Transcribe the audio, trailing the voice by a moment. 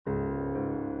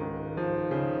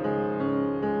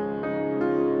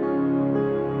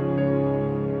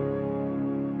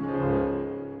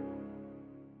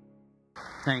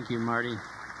Thank you, Marty.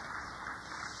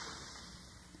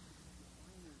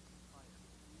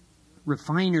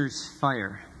 Refiner's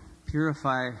fire.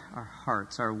 Purify our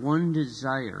hearts. Our one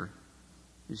desire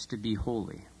is to be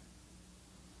holy.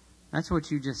 That's what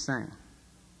you just sang.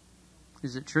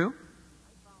 Is it true?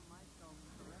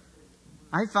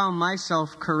 I found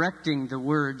myself correcting the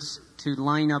words to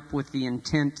line up with the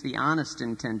intent, the honest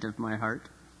intent of my heart,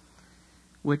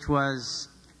 which was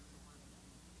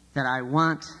that I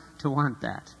want to want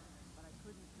that.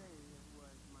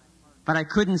 But I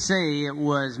couldn't say it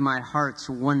was my heart's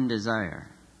one desire.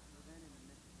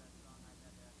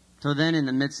 So then in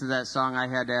the midst of that song, I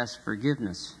had to ask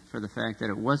forgiveness for the fact that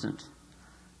it wasn't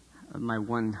my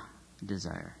one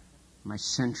desire, my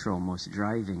central, most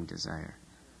driving desire,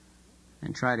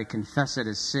 and try to confess it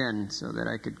as sin so that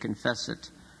I could confess it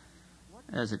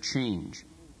as a change.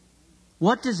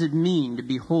 What does it mean to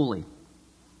be holy?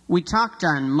 We talked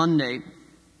on Monday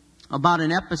about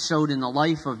an episode in the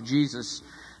life of Jesus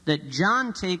that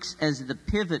John takes as the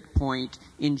pivot point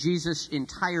in Jesus'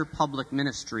 entire public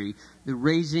ministry, the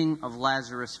raising of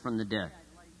Lazarus from the dead.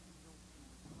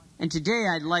 And today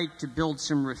I'd like to build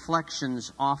some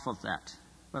reflections off of that.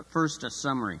 But first, a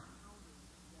summary.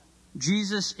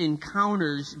 Jesus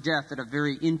encounters death at a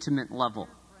very intimate level.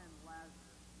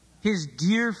 His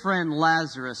dear friend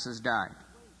Lazarus has died.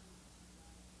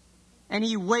 And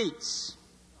he waits.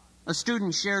 A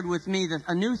student shared with me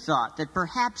a new thought, that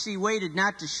perhaps he waited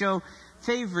not to show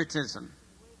favoritism.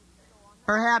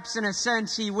 Perhaps, in a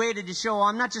sense, he waited to show,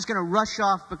 I'm not just going to rush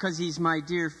off because he's my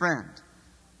dear friend.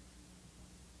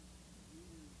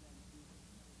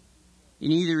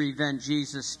 In either event,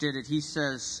 Jesus did it, he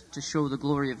says, to show the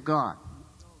glory of God.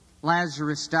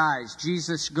 Lazarus dies.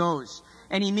 Jesus goes,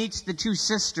 and he meets the two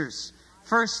sisters.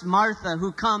 First, Martha,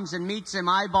 who comes and meets him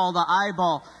eyeball to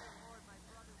eyeball,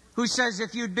 who says,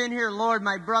 if you'd been here, Lord,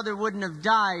 my brother wouldn't have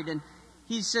died. And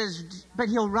he says, but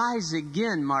he'll rise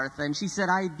again, Martha. And she said,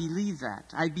 I believe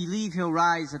that. I believe he'll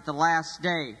rise at the last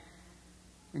day.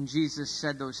 And Jesus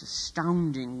said those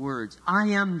astounding words, I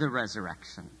am the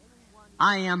resurrection.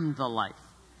 I am the life.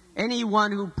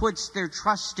 Anyone who puts their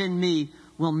trust in me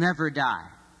will never die.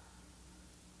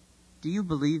 Do you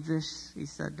believe this? He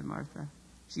said to Martha.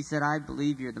 She said, I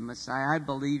believe you're the Messiah. I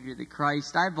believe you're the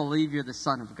Christ. I believe you're the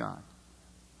Son of God.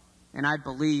 And I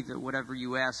believe that whatever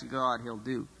you ask God, He'll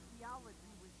do.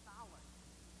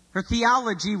 Her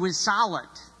theology was solid,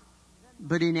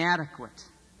 but inadequate.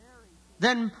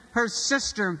 Then her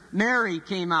sister Mary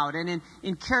came out, and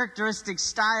in characteristic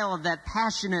style of that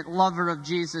passionate lover of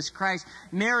Jesus Christ,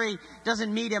 Mary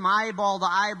doesn't meet him eyeball to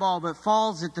eyeball, but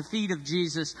falls at the feet of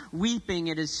Jesus, weeping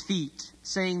at his feet,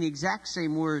 saying the exact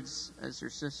same words as her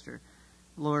sister.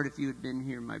 Lord, if you had been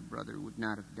here, my brother would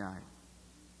not have died.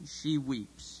 And she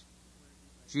weeps.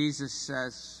 Jesus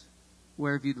says,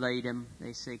 where have you laid him?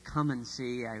 They say, come and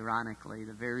see, ironically,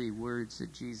 the very words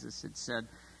that Jesus had said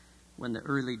when the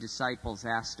early disciples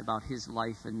asked about his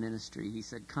life and ministry. He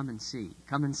said, come and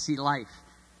see life.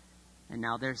 And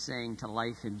now they're saying to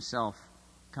life himself,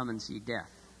 come and see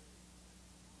death.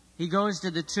 He goes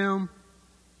to the tomb.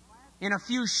 In a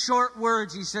few short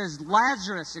words, he says,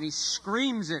 Lazarus, and he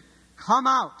screams it, come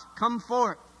out, come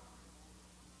forth.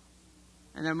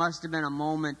 And there must have been a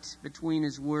moment between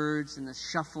his words and the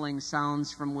shuffling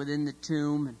sounds from within the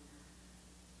tomb. And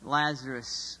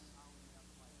Lazarus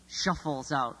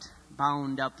shuffles out,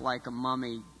 bound up like a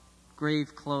mummy,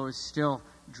 grave clothes still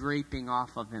draping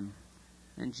off of him.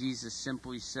 And Jesus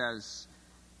simply says,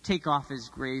 take off his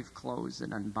grave clothes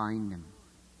and unbind him.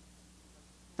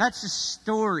 That's a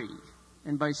story.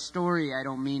 And by story, I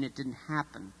don't mean it didn't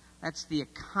happen. That's the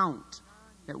account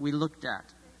that we looked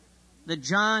at, that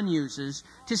John uses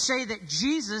to say that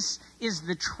Jesus is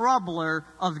the troubler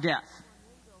of death.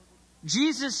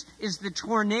 Jesus is the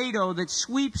tornado that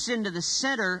sweeps into the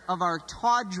center of our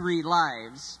tawdry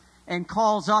lives and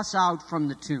calls us out from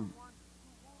the tomb.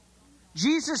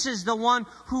 Jesus is the one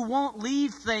who won't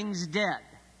leave things dead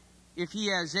if he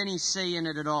has any say in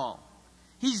it at all.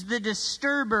 He's the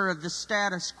disturber of the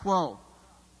status quo.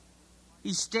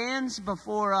 He stands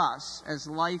before us as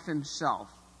life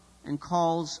himself and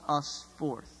calls us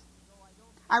forth.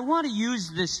 I want to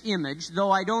use this image, though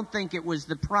I don't think it was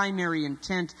the primary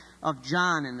intent of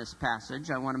John in this passage.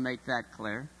 I want to make that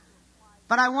clear.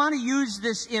 But I want to use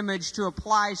this image to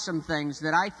apply some things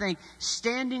that I think,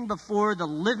 standing before the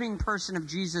living person of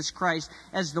Jesus Christ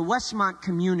as the Westmont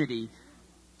community,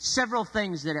 several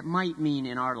things that it might mean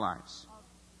in our lives.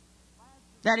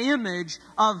 That image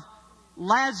of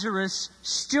Lazarus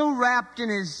still wrapped in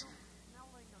his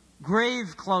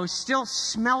grave clothes, still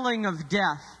smelling of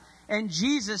death, and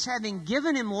Jesus, having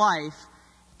given him life,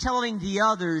 telling the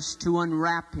others to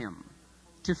unwrap him,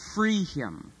 to free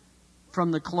him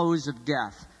from the clothes of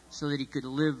death so that he could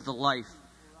live the life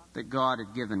that God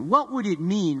had given. What would it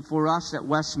mean for us at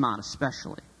Westmont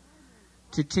especially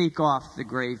to take off the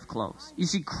grave clothes? You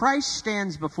see, Christ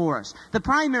stands before us. The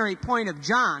primary point of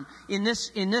John in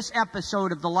this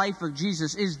episode of the life of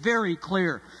Jesus is very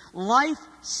clear. Life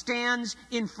stands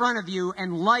in front of you,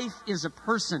 and life is a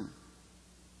person.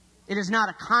 It is not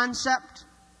a concept.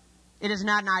 It is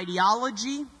not an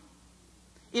ideology.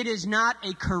 It is not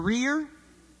a career.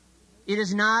 It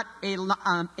is not a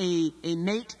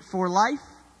mate for life.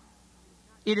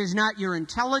 It is not your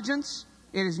intelligence.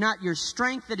 It is not your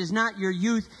strength. It is not your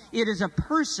youth. It is a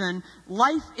person.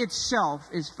 Life itself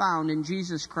is found in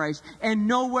Jesus Christ and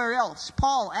nowhere else.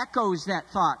 Paul echoes that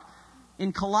thought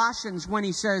in Colossians when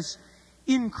he says,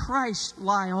 "In Christ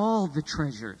lie all the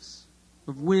treasures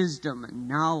of wisdom and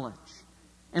knowledge.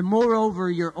 And moreover,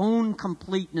 your own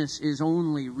completeness is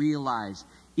only realized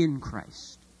in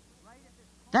Christ."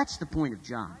 That's the point of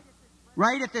John.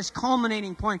 Right at this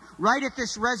culminating point, right at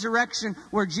this resurrection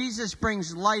where Jesus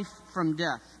brings life from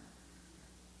death.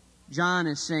 John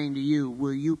is saying to you,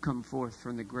 will you come forth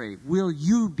from the grave? Will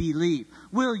you believe?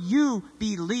 Will you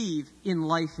believe in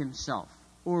life himself?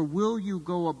 Or will you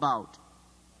go about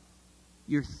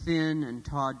your thin and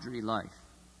tawdry life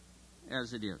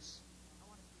as it is?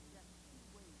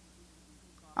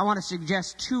 I want to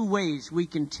suggest 2 ways we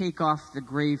can take off the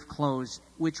grave clothes,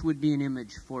 which would be an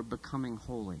image for becoming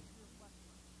holy.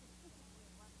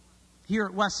 Here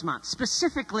at Westmont,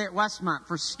 specifically at Westmont,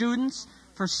 for students,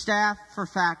 for staff, for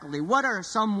faculty. What are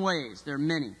some ways? There are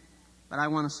many, but I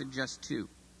want to suggest 2.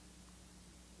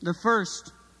 The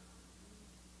first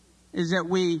is that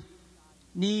we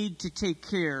need to take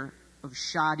care of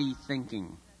shoddy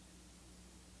thinking.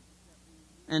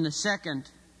 And the second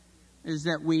is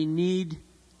that we need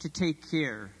to take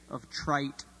care of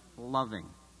trite loving.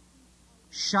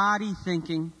 Shoddy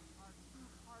thinking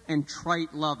and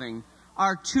trite loving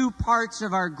are 2 parts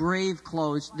of our grave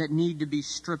clothes that need to be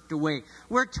stripped away.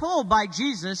 We're told by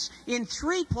Jesus in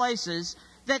 3 places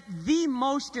that the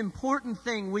most important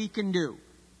thing we can do,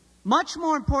 much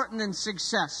more important than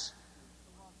success,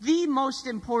 the most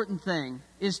important thing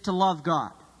is to love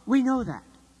God. We know that.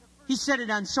 He said it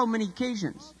on so many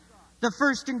occasions. The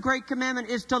first and great commandment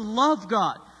is to love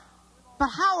God. But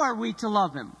how are we to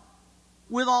love Him?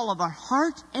 With all of our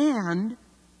heart and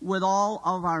with all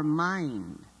of our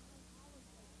mind.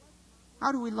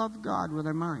 How do we love God with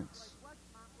our minds?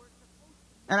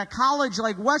 At a college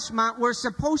like Westmont, we're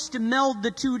supposed to meld the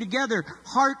 2 together,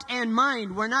 heart and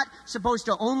mind. We're not supposed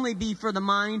to only be for the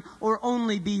mind or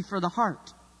only be for the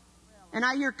heart. And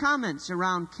I hear comments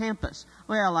around campus.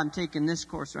 Well, I'm taking this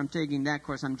course or I'm taking that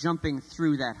course. I'm jumping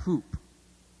through that hoop.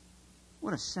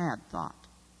 What a sad thought.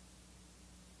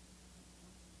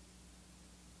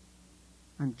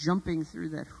 I'm jumping through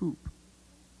that hoop.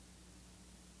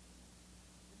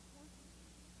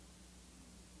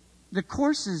 The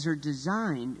courses are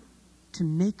designed to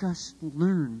make us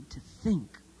learn to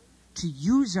think, to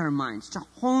use our minds, to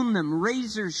hone them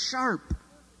razor sharp.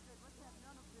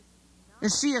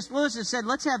 As C.S. Lewis has said,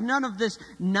 let's have none of this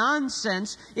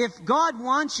nonsense. If God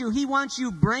wants you, He wants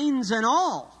you brains and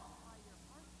all.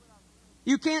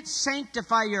 You can't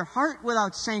sanctify your heart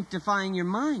without sanctifying your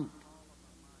mind.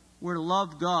 We're to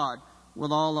love God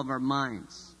with all of our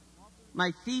minds.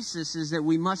 My thesis is that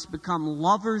we must become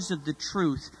lovers of the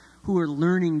truth who are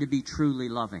learning to be truly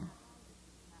loving.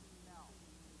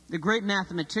 The great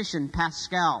mathematician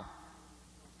Pascal,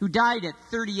 who died at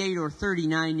 38 or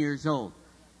 39 years old,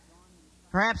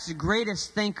 perhaps the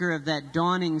greatest thinker of that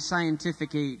dawning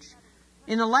scientific age,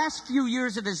 in the last few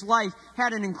years of his life,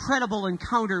 had an incredible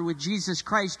encounter with Jesus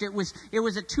Christ. It was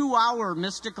a 2-hour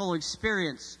mystical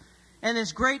experience. And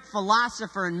this great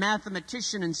philosopher and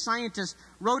mathematician and scientist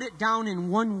wrote it down in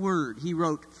one word. He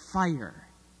wrote fire.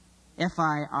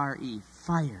 F-I-R-E,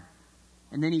 fire.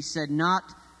 And then he said, not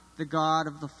the God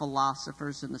of the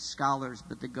philosophers and the scholars,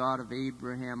 but the God of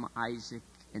Abraham, Isaac,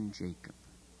 and Jacob.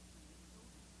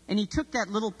 And he took that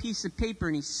little piece of paper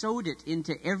and he sewed it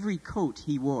into every coat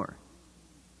he wore,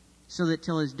 so that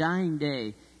till his dying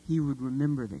day, he would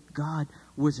remember that God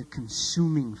was a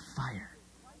consuming fire.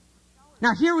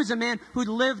 Now, here was a man who'd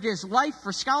lived his life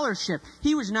for scholarship.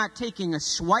 He was not taking a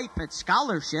swipe at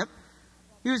scholarship.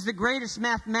 He was the greatest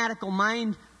mathematical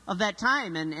mind of that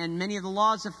time, and many of the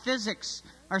laws of physics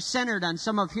are centered on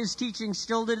some of his teachings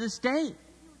still to this day.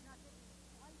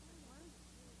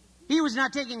 He was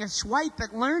not taking a swipe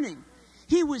at learning.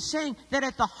 He was saying that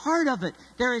at the heart of it,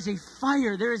 there is a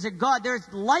fire, there is a God, there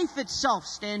is life itself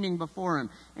standing before him.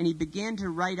 And he began to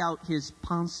write out his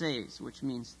pensées, which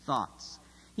means thoughts.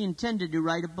 He intended to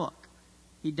write a book.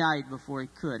 He died before he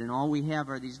could, and all we have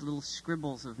are these little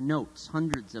scribbles of notes,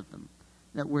 hundreds of them,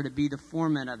 that were to be the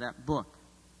format of that book.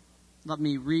 Let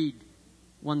me read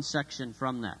one section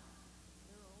from that.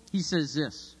 He says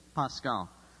this, Pascal,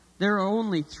 there are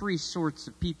only 3 sorts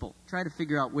of people. Try to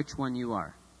figure out which one you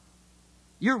are.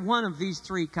 You're one of these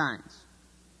 3 kinds.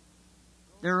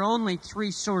 There are only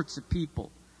 3 sorts of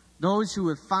people. Those who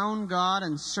have found God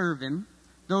and serve Him,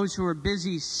 those who are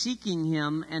busy seeking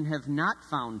Him and have not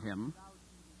found Him,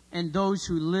 and those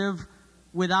who live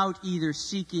without either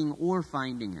seeking or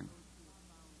finding Him.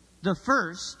 The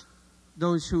first,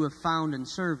 those who have found and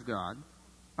serve God,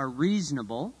 are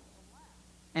reasonable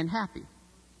and happy.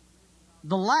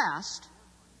 The last,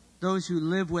 those who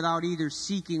live without either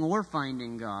seeking or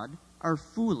finding God, are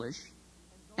foolish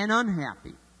and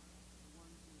unhappy.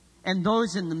 And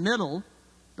those in the middle,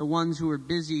 the ones who are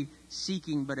busy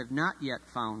seeking but have not yet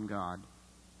found God,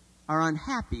 are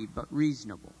unhappy but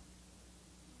reasonable.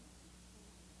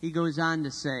 He goes on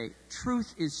to say,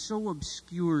 truth is so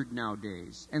obscured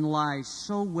nowadays and lies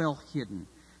so well hidden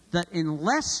that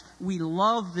unless we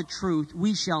love the truth,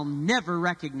 we shall never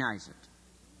recognize it.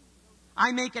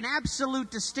 I make an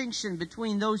absolute distinction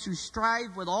between those who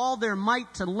strive with all their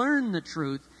might to learn the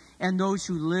truth and those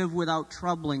who live without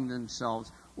troubling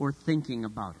themselves or thinking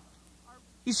about it.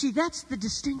 You see, that's the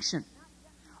distinction.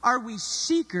 Are we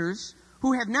seekers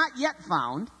who have not yet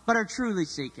found but are truly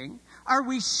seeking? Are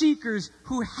we seekers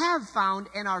who have found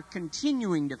and are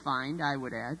continuing to find, I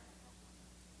would add?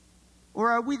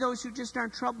 Or are we those who just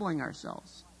aren't troubling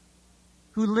ourselves?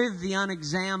 Who live the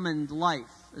unexamined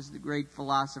life? As the great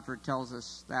philosopher tells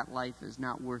us, that life is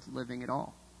not worth living at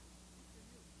all.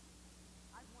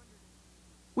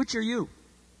 Which are you?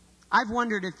 I've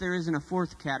wondered if there isn't a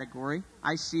 4th category.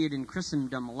 I see it in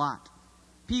Christendom a lot.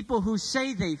 People who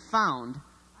say they found,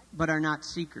 but are not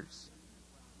seekers.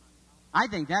 I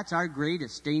think that's our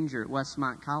greatest danger at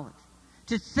Westmont College.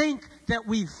 To think that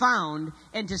we've found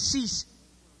and to cease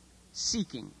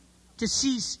seeking, to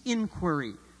cease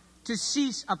inquiry, to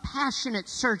cease a passionate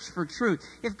search for truth.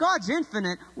 If God's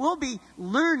infinite, we'll be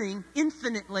learning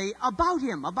infinitely about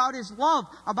Him, about His love,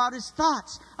 about His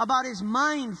thoughts, about His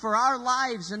mind for our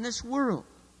lives in this world.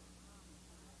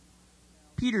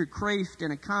 Peter Kraft,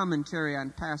 in a commentary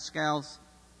on Pascal's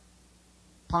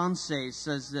Pensées,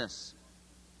 says this.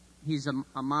 He's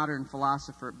a modern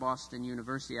philosopher at Boston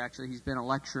University. Actually, he's been a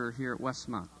lecturer here at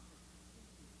Westmont.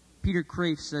 Peter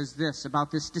Kraft says this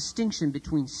about this distinction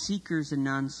between seekers and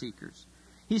non-seekers.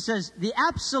 He says, the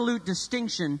absolute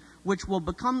distinction, which will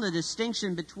become the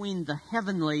distinction between the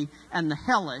heavenly and the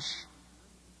hellish,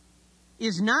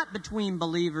 is not between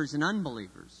believers and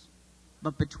unbelievers,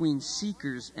 but between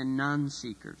seekers and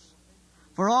non-seekers.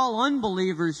 For all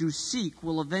unbelievers who seek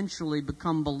will eventually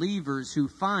become believers who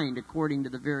find, according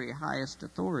to the very highest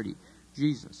authority,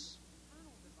 Jesus.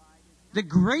 The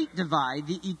great divide,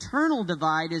 the eternal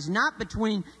divide, is not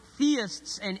between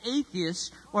theists and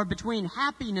atheists or between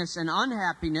happiness and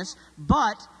unhappiness,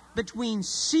 but between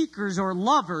seekers or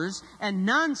lovers and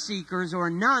non-seekers or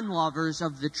non-lovers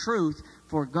of the truth,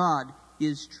 for God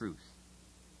is truth.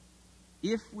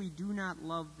 If we do not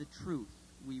love the truth,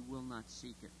 we will not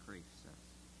seek it, Crave says.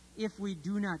 If we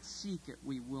do not seek it,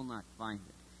 we will not find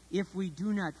it. If we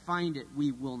do not find it,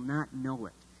 we will not know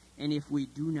it. And if we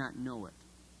do not know it,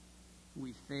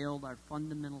 we failed our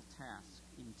fundamental task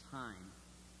in time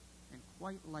and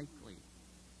quite likely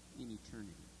in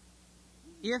eternity.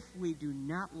 If we do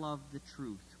not love the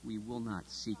truth, we will not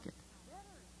seek it.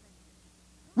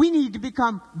 We need to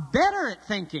become better at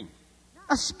thinking,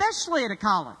 especially at a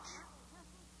college.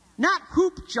 Not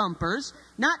hoop jumpers,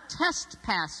 not test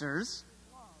passers,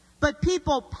 but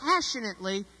people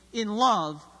passionately in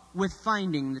love with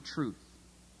finding the truth.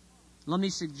 Let me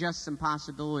suggest some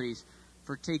possibilities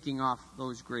for taking off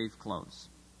those grave clothes.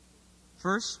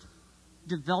 First,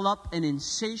 develop an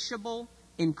insatiable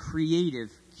and creative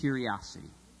curiosity.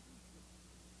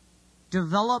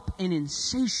 Develop an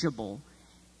insatiable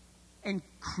and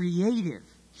creative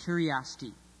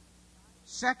curiosity.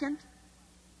 Second,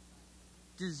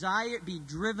 be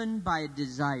driven by a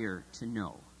desire to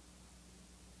know.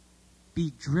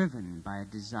 Be driven by a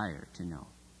desire to know.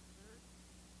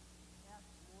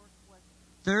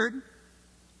 Third,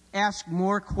 ask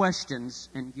more questions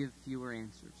and give fewer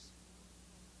answers.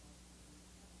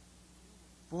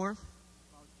 Fourth,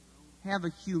 have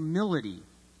a humility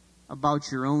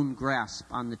about your own grasp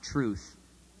on the truth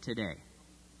today.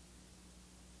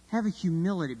 Have a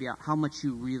humility about how much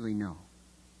you really know.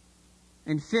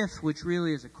 And fifth, which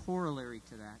really is a corollary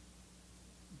to that,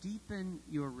 deepen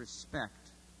your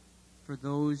respect for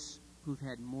those who've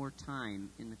had more time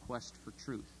in the quest for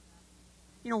truth.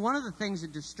 You know, one of the things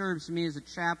that disturbs me as a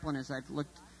chaplain as I've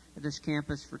looked at this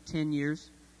campus for 10 years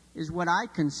is what I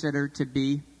consider to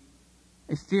be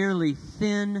a fairly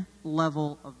thin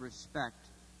level of respect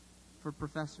for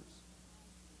professors.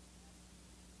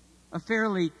 A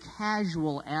fairly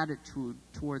casual attitude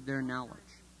toward their knowledge.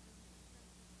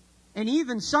 And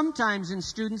even sometimes in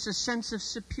students, a sense of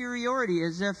superiority,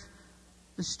 as if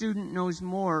the student knows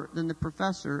more than the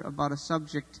professor about a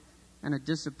subject and a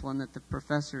discipline that the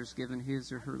professor has given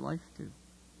his or her life to.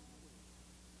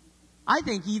 I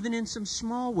think even in some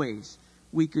small ways,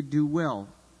 we could do well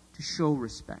to show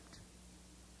respect.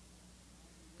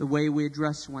 The way we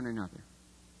address one another.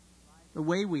 The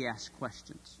way we ask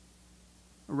questions.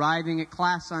 Arriving at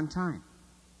class on time.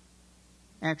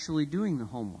 Actually doing the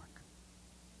homework.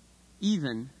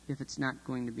 Even if it's not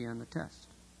going to be on the test.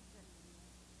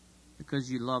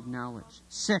 Because you love knowledge.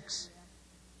 6,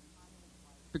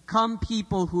 become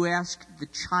people who ask the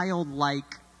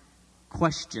childlike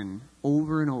question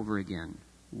over and over again.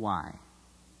 Why?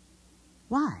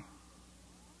 Why?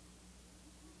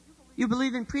 You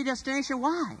believe in predestination?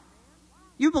 Why?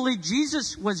 You believe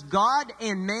Jesus was God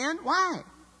and man? Why?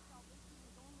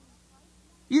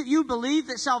 You believe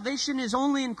that salvation is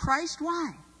only in Christ?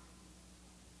 Why?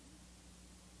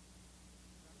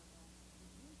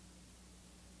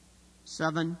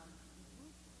 Seven,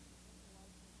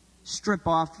 strip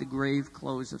off the grave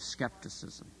clothes of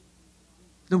skepticism.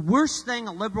 The worst thing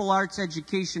a liberal arts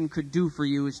education could do for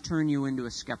you is turn you into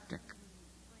a skeptic.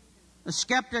 A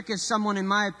skeptic is someone, in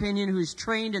my opinion, who's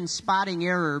trained in spotting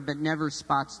error but never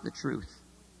spots the truth.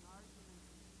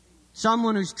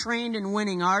 Someone who's trained in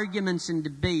winning arguments and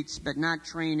debates but not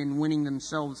trained in winning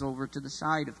themselves over to the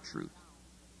side of truth.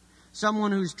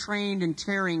 Someone who's trained in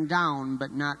tearing down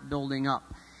but not building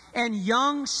up. And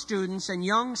young students and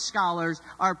young scholars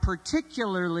are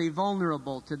particularly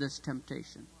vulnerable to this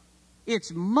temptation.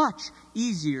 It's much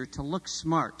easier to look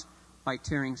smart by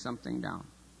tearing something down.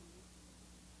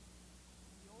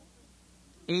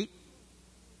 8,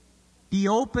 be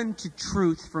open to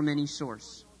truth from any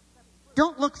source.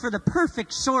 Don't look for the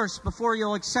perfect source before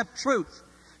you'll accept truth.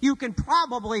 You can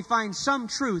probably find some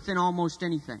truth in almost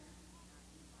anything.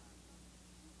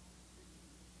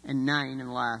 And 9,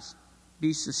 and last,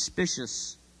 be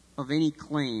suspicious of any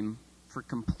claim for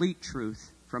complete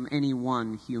truth from any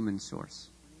one human source.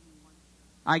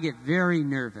 I get very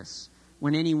nervous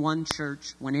when any one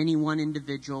church, when any one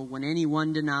individual, when any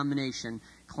one denomination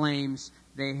claims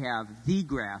they have the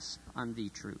grasp on the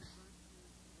truth.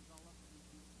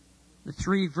 The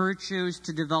 3 virtues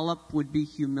to develop would be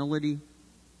humility,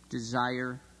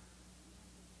 desire,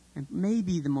 and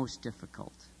maybe the most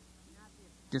difficult,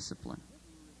 discipline.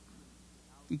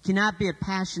 You cannot be a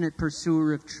passionate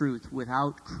pursuer of truth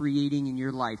without creating in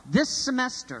your life, this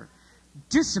semester,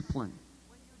 discipline.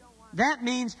 That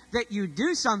means that you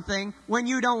do something when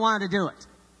you don't want to do it.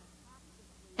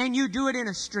 And you do it in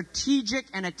a strategic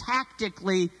and a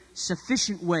tactically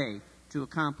sufficient way to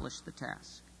accomplish the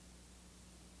task.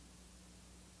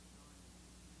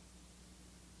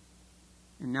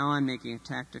 And now I'm making a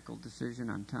tactical decision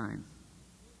on time.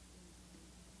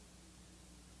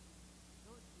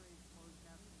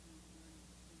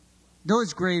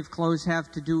 Those grave clothes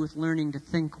have to do with learning to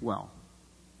think well.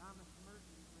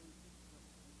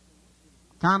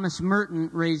 Thomas Merton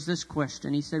raised this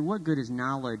question. He said, what good is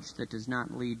knowledge that does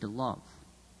not lead to love?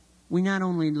 We not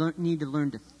only need to learn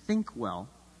to think well,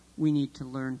 we need to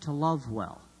learn to love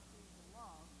well.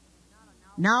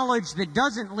 Knowledge that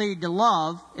doesn't lead to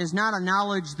love is not a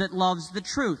knowledge that loves the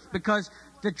truth, because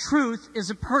the truth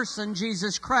is a person,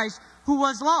 Jesus Christ, who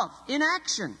was love in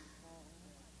action.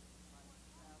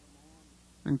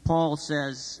 And Paul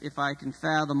says, if I can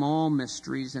fathom all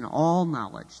mysteries and all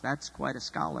knowledge, that's quite a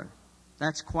scholar.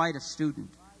 That's quite a student.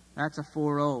 That's a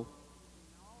 4.0.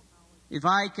 If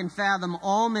I can fathom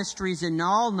all mysteries and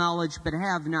all knowledge but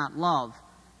have not love,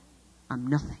 I'm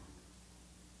nothing.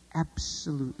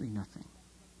 Absolutely nothing.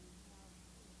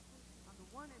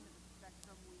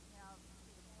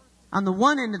 On the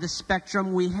one end of the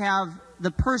spectrum, we have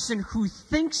the person who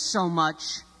thinks so much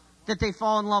that they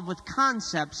fall in love with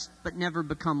concepts but never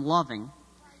become loving.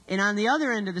 And on the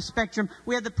other end of the spectrum,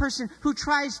 we have the person who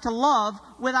tries to love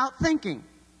without thinking.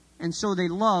 And so they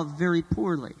love very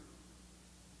poorly.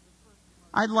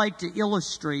 I'd like to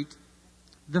illustrate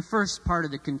the first part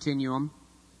of the continuum.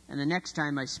 And the next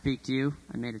time I speak to you,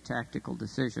 I made a tactical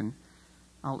decision,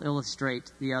 I'll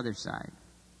illustrate the other side.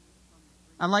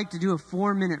 I'd like to do a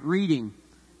 4-minute reading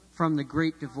from The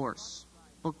Great Divorce,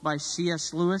 book by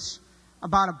C.S. Lewis,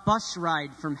 about a bus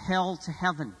ride from hell to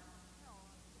heaven.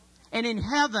 And in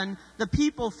heaven, the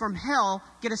people from hell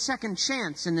get a second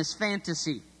chance in this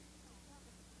fantasy.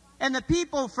 And the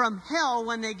people from hell,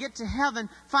 when they get to heaven,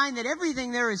 find that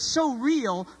everything there is so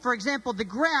real. For example, the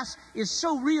grass is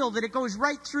so real that it goes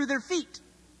right through their feet.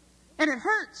 And it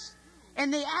hurts.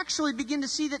 And they actually begin to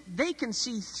see that they can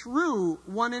see through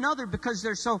one another because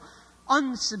they're so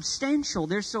unsubstantial.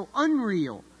 They're so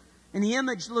unreal. And the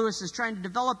image Lewis is trying to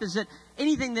develop is that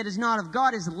anything that is not of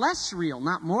God is less real,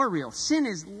 not more real. Sin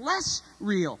is less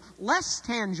real, less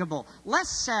tangible, less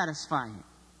satisfying.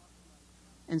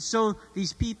 And so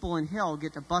these people in hell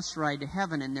get a bus ride to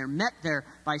heaven, and they're met there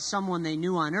by someone they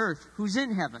knew on earth who's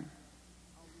in heaven.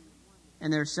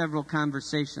 And there are several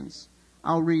conversations.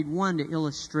 I'll read one to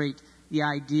illustrate the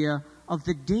idea of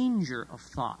the danger of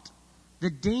thought,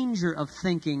 the danger of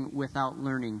thinking without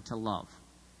learning to love.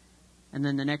 And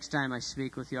then the next time I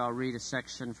speak with you, I'll read a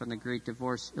section from The Great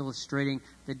Divorce illustrating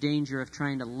the danger of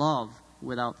trying to love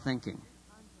without thinking.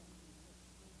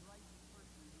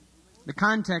 The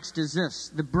context is this.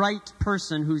 The bright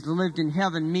person who's lived in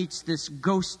heaven meets this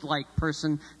ghost-like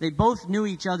person. They both knew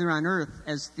each other on earth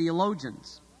as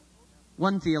theologians.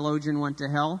 One theologian went to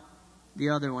hell, the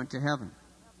other went to heaven.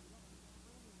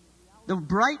 The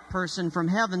bright person from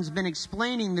heaven's been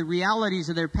explaining the realities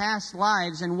of their past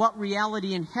lives and what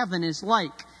reality in heaven is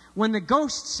like. When the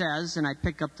ghost says, and I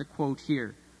pick up the quote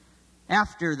here,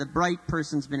 after the bright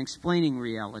person's been explaining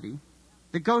reality,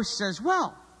 the ghost says,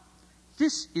 "Well,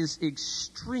 this is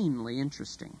extremely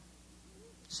interesting,"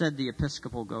 said the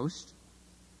Episcopal ghost.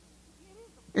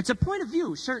 It's a point of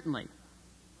view, certainly.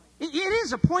 It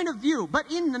is a point of view,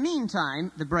 but in the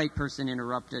meantime, the bright person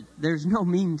interrupted, there's no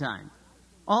meantime.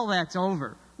 All that's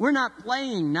over. We're not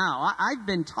playing now. I've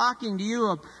been talking to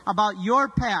you about your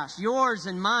past, yours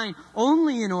and mine,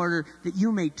 only in order that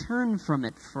you may turn from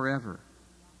it forever.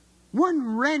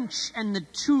 One wrench and the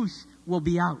tooth will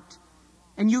be out.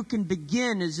 And you can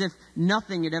begin as if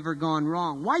nothing had ever gone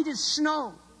wrong. White as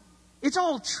snow. It's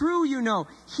all true, you know.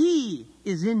 He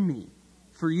is in me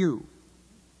for you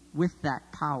with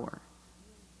that power.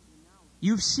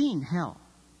 You've seen hell.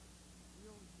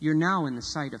 You're now in the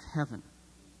sight of heaven.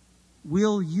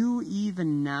 Will you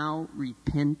even now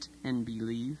repent and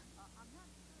believe?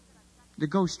 The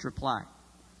ghost replied,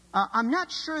 I'm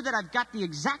not sure that I've got the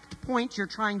exact point you're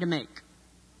trying to make.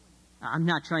 I'm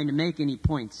not trying to make any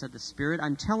point, said the Spirit.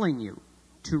 I'm telling you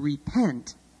to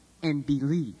repent and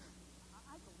believe.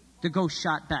 The ghost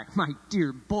shot back, my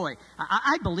dear boy,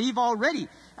 I believe already.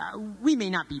 We may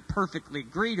not be perfectly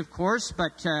great, of course,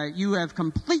 but you have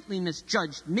completely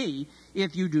misjudged me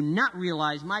if you do not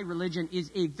realize my religion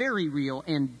is a very real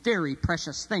and very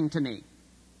precious thing to me.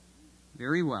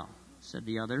 Very well, said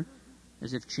the other,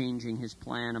 as if changing his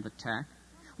plan of attack.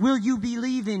 Will you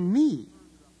believe in me?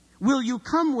 Will you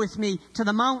come with me to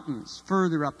the mountains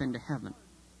further up into heaven?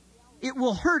 It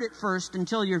will hurt at first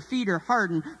until your feet are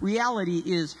hardened. Reality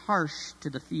is harsh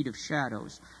to the feet of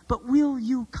shadows. But will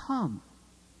you come?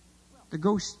 The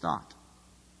ghost thought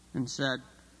and said,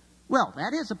 well,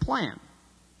 that is a plan.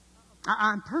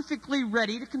 I'm perfectly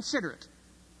ready to consider it.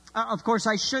 Of course,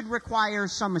 I should require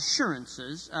some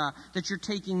assurances that you're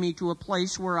taking me to a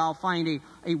place where I'll find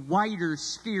a wider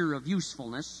sphere of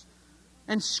usefulness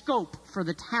and scope for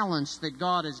the talents that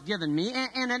God has given me,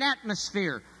 and an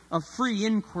atmosphere of free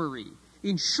inquiry.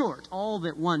 In short, all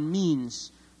that one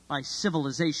means by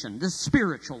civilization, the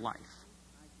spiritual life.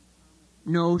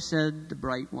 No, said the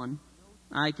bright one,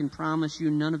 I can promise you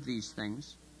none of these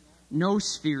things. No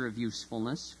sphere of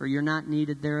usefulness, for you're not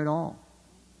needed there at all.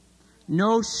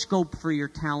 No scope for your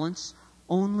talents,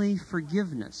 only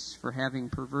forgiveness for having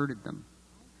perverted them.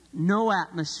 No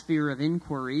atmosphere of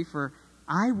inquiry, for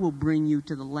I will bring you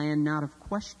to the land not of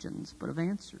questions, but of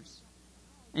answers.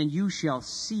 And you shall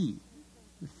see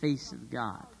the face of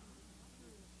God.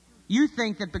 You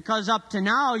think that because up to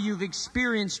now you've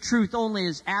experienced truth only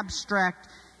as abstract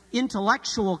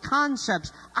intellectual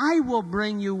concepts, I will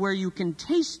bring you where you can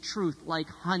taste truth like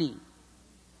honey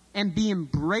and be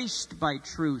embraced by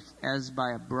truth as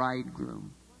by a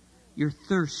bridegroom. Your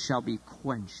thirst shall be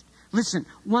quenched. Listen,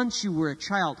 once you were a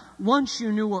child, once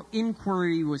you knew what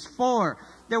inquiry was for,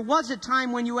 there was a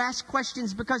time when you asked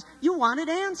questions because you wanted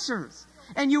answers.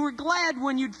 And you were glad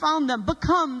when you'd found them.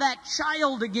 Become that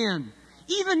child again,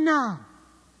 even now.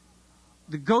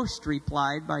 The ghost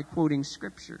replied by quoting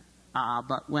Scripture.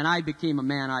 But when I became a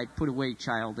man, I put away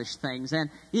childish things. And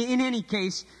in any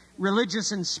case,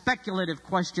 religious and speculative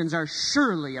questions are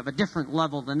surely of a different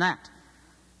level than that.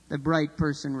 The bright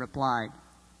person replied,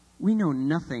 we know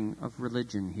nothing of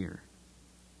religion here.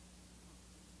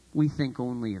 We think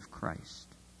only of Christ.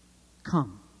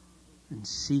 Come and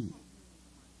see.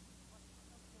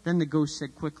 Then the ghost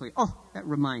said quickly, oh, that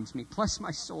reminds me, bless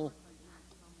my soul.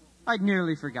 I'd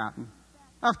nearly forgotten.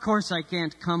 Of course I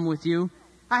can't come with you.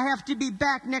 I have to be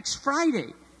back next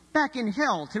Friday, back in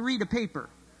hell, to read a paper.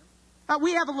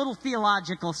 We have a little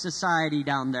theological society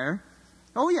down there.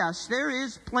 Oh yes, there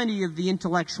is plenty of the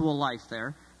intellectual life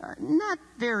there. Not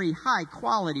very high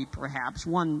quality, perhaps.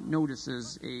 One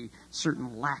notices a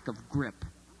certain lack of grip.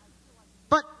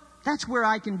 But that's where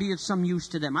I can be of some use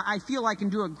to them. I feel I can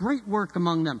do a great work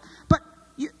among them. But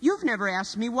you've never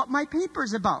asked me what my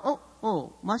paper's about.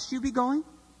 Oh, must you be going?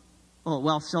 Oh,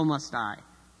 well, so must I,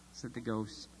 said the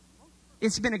ghost.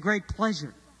 It's been a great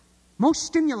pleasure. Most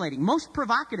stimulating, most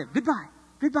provocative. Goodbye,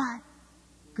 goodbye,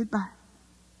 goodbye.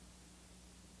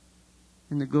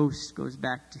 And the ghost goes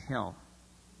back to hell,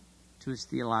 to his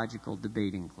theological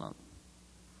debating club,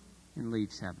 and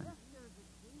leaves heaven.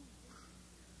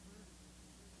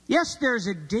 Yes, there's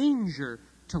a danger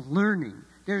to learning.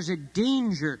 There's a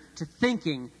danger to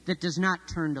thinking that does not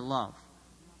turn to love.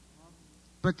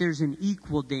 But there's an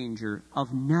equal danger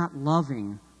of not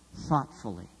loving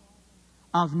thoughtfully,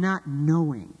 of not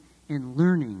knowing and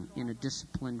learning in a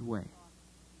disciplined way.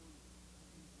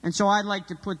 And so I'd like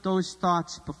to put those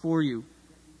thoughts before you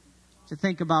to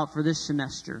think about for this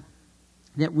semester,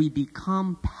 that we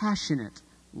become passionate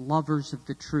lovers of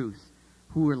the truth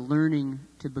who are learning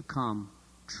to become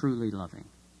truly loving.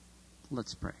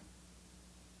 Let's pray.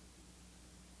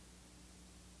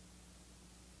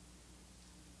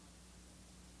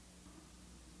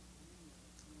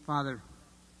 Father,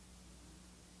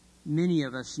 many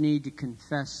of us need to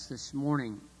confess this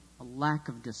morning a lack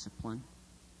of discipline,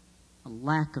 a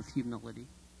lack of humility,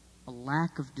 a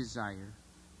lack of desire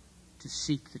to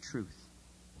seek the truth.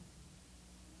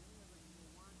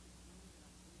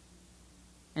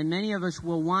 And many of us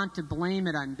will want to blame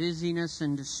it on busyness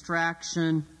and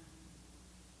distraction,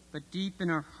 but deep in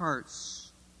our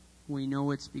hearts, we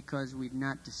know it's because we've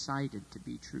not decided to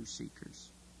be true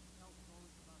seekers.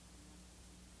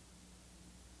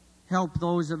 Help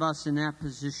those of us in that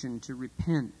position to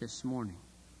repent this morning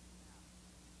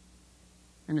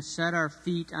and to set our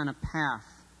feet on a path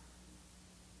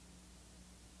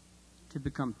to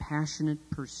become passionate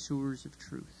pursuers of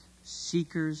truth,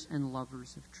 seekers and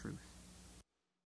lovers of truth.